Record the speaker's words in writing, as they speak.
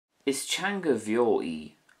Is teanga bheo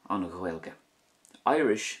í an Gaeilge.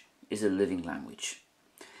 Irish is a living language.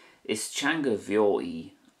 Is teanga bheo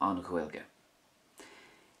í an Gaeilge.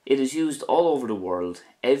 It is used all over the world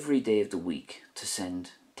every day of the week to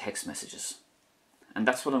send text messages. And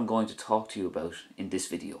that's what I'm going to talk to you about in this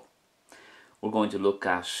video. We're going to look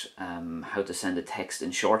at how to send a text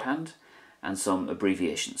in shorthand and some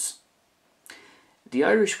abbreviations. The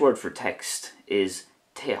Irish word for text is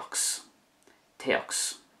teox.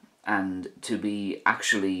 Teox. And to be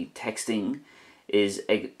actually texting is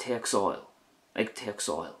ag teoxáil. Ag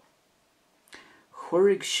teoxáil.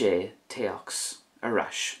 Chuirfeadh sé teox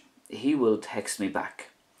arás. He will text me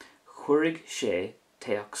back. Chuirfeadh sé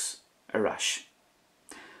teox arás.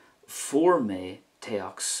 For me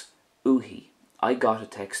teox uhi. I got a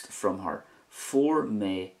text from her. For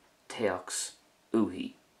me teox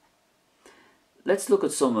uhi. Let's look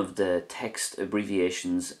at some of the text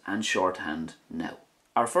abbreviations and shorthand now.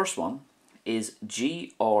 Our first one is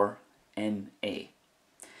GRMA.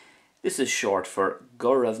 This is short for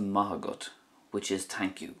Gurav Mahagut, which is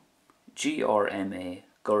thank you. GRMA,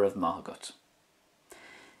 Gurav Mahagut.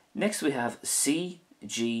 Next we have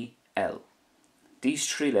CGL. These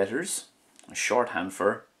three letters are shorthand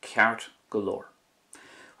for Ceart Go Leor,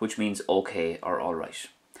 which means okay or alright.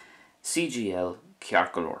 CGL,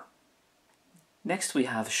 Ceart Go Leor. Next we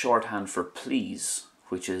have shorthand for please,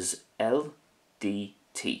 which is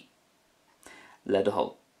LDT.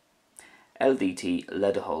 Ledahull. LDT,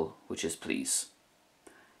 Ledahull, which is please.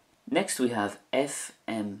 Next we have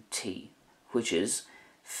FMT, which is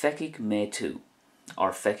Feicigh me tú,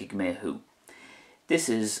 or Feicigh me hu. This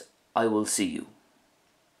is I will see you.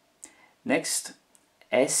 Next,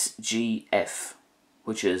 SGF,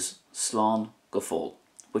 which is Slán go fóill,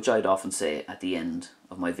 which I'd often say at the end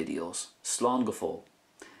of my videos. Slán go fóill.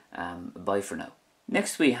 Bye for now.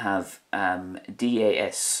 Next we have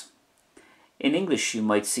DAS. In English you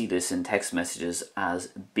might see this in text messages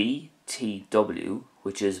as BTW,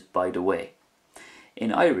 which is by the way.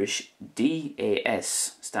 In Irish,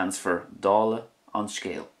 DAS stands for Dála an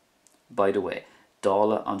Scéal. By the way,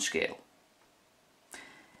 Dála an Scéal.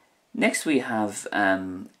 Next we have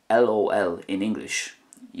LOL in English.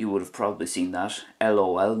 You would have probably seen that.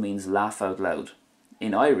 LOL means laugh out loud.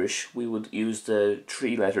 In Irish, we would use the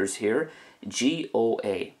three letters here,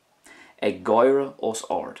 GOA. Ag Gaire os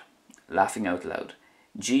ard. Laughing out loud.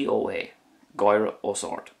 GOA. Gaire os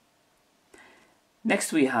ard.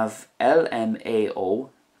 Next we have LMAO,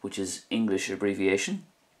 which is English abbreviation,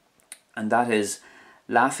 and that is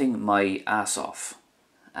laughing my ass off.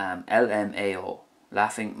 LMAO.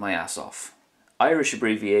 Laughing my ass off. Irish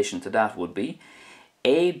abbreviation to that would be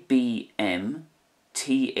ABMTAG.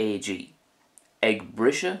 Ag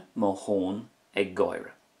brishe mo hón ag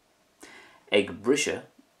gaire. Ag brishe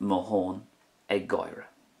mo hón ag gaire.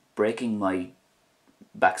 Breaking my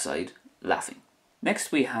backside laughing.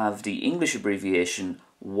 Next we have the English abbreviation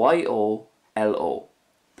YOLO.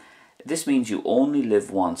 This means you only live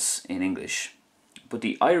once in English. But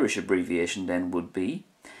the Irish abbreviation then would be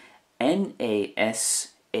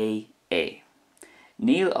NASAA.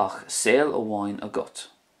 Níl ach saol amháin agat.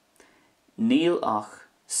 Níl ach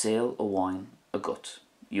saol amháin agat.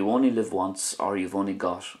 You only live once, or you've only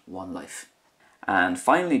got one life. And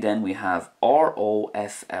finally then we have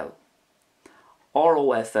ROFL.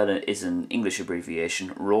 ROFL is an English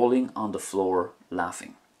abbreviation, rolling on the floor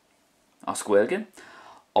laughing. As Gaeilge,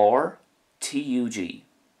 RTUG.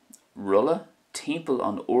 Rulla timpeall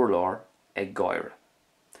an urlár ag gaire.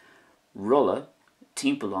 Rulla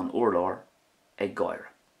timpeall an urlár ag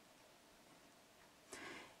gaire.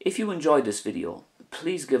 If you enjoyed this video,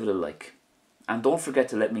 please give it a like. And don't forget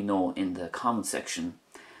to let me know in the comment section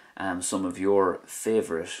some of your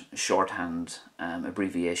favourite shorthand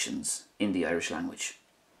abbreviations in the Irish language.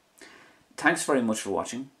 Thanks very much for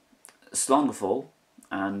watching. Slán go fóill,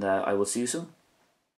 and I will see you soon.